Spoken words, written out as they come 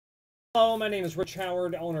Hello, my name is Rich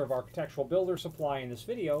Howard, owner of Architectural Builder Supply. In this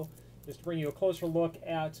video is to bring you a closer look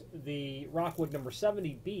at the Rockwood number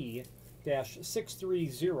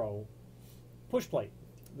 70B-630 push plate.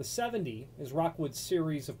 The 70 is Rockwood's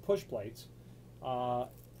series of push plates,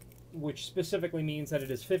 which specifically means that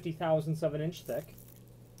it is 50 thousandths of an inch thick.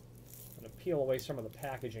 I'm going to peel away some of the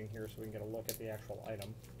packaging here so we can get a look at the actual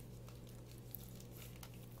item.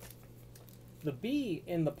 The B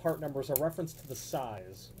in the part number is a reference to the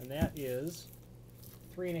size, and that is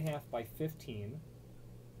 3.5 by 15.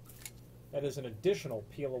 That is an additional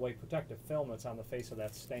peel-away protective film that's on the face of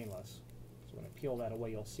that stainless. So when I peel that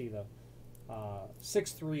away, you'll see the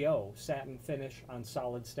 630 satin finish on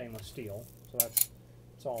solid stainless steel. So it's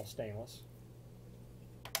all stainless.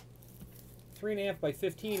 3.5 by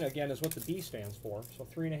 15 again is what the B stands for. So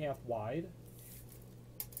 3.5 wide.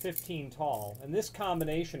 15 tall, and this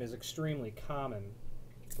combination is extremely common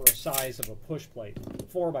for a size of a push plate.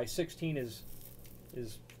 4 by 16 is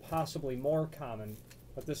possibly more common,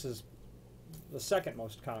 but this is the second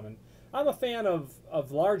most common. I'm a fan of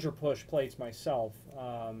larger push plates myself.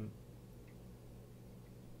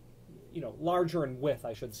 Larger in width,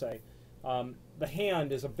 I should say. The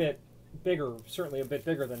hand is a bit bigger, certainly a bit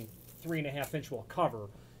bigger than 3.5 inch will cover.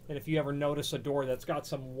 And if you ever notice a door that's got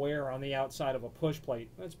some wear on the outside of a push plate,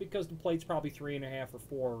 that's because the plate's probably 3.5 or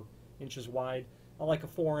 4 inches wide. I like a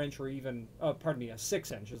 4 inch or even, a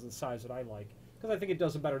 6 inch is the size that I like, because I think it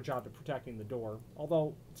does a better job of protecting the door,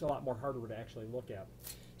 although it's a lot more harder to actually look at.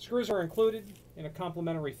 Screws are included in a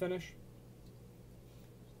complementary finish.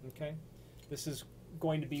 Okay, this is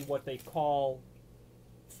going to be what they call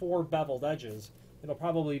 4 beveled edges. It'll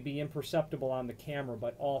probably be imperceptible on the camera,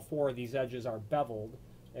 but all 4 of these edges are beveled.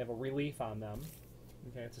 They have a relief on them.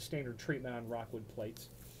 Okay, it's a standard treatment on Rockwood plates.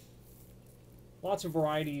 Lots of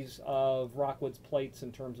varieties of Rockwood's plates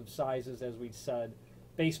in terms of sizes, as we said.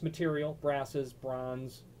 Base material, brasses,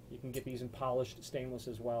 bronze. You can get these in polished stainless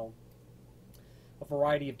as well. A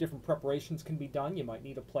variety of different preparations can be done. You might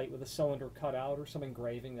need a plate with a cylinder cut out or some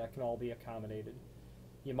engraving. That can all be accommodated.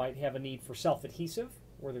 You might have a need for self-adhesive,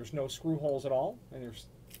 where there's no screw holes at all, and there's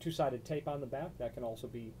two-sided tape on the back. That can also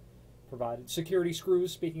be provided. Security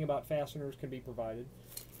screws, speaking about fasteners, can be provided.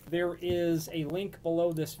 There is a link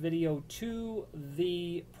below this video to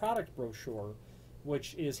the product brochure,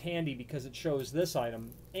 which is handy because it shows this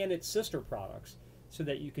item and its sister products so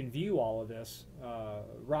that you can view all of this.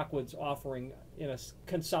 Rockwood's offering in a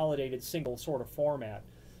consolidated single sort of format.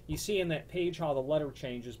 You see in that page how the letter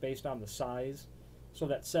changes based on the size. So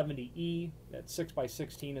that 70E, that 6 by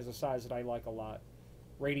 16 is a size that I like a lot.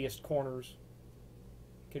 Radius corners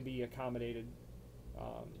can be accommodated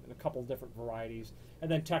in a couple different varieties. And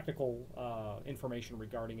then technical information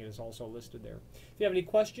regarding it is also listed there. If you have any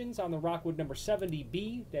questions on the Rockwood number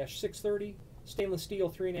 70B-630 stainless steel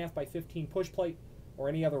 3.5 by 15 push plate or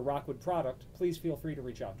any other Rockwood product, please feel free to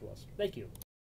reach out to us. Thank you.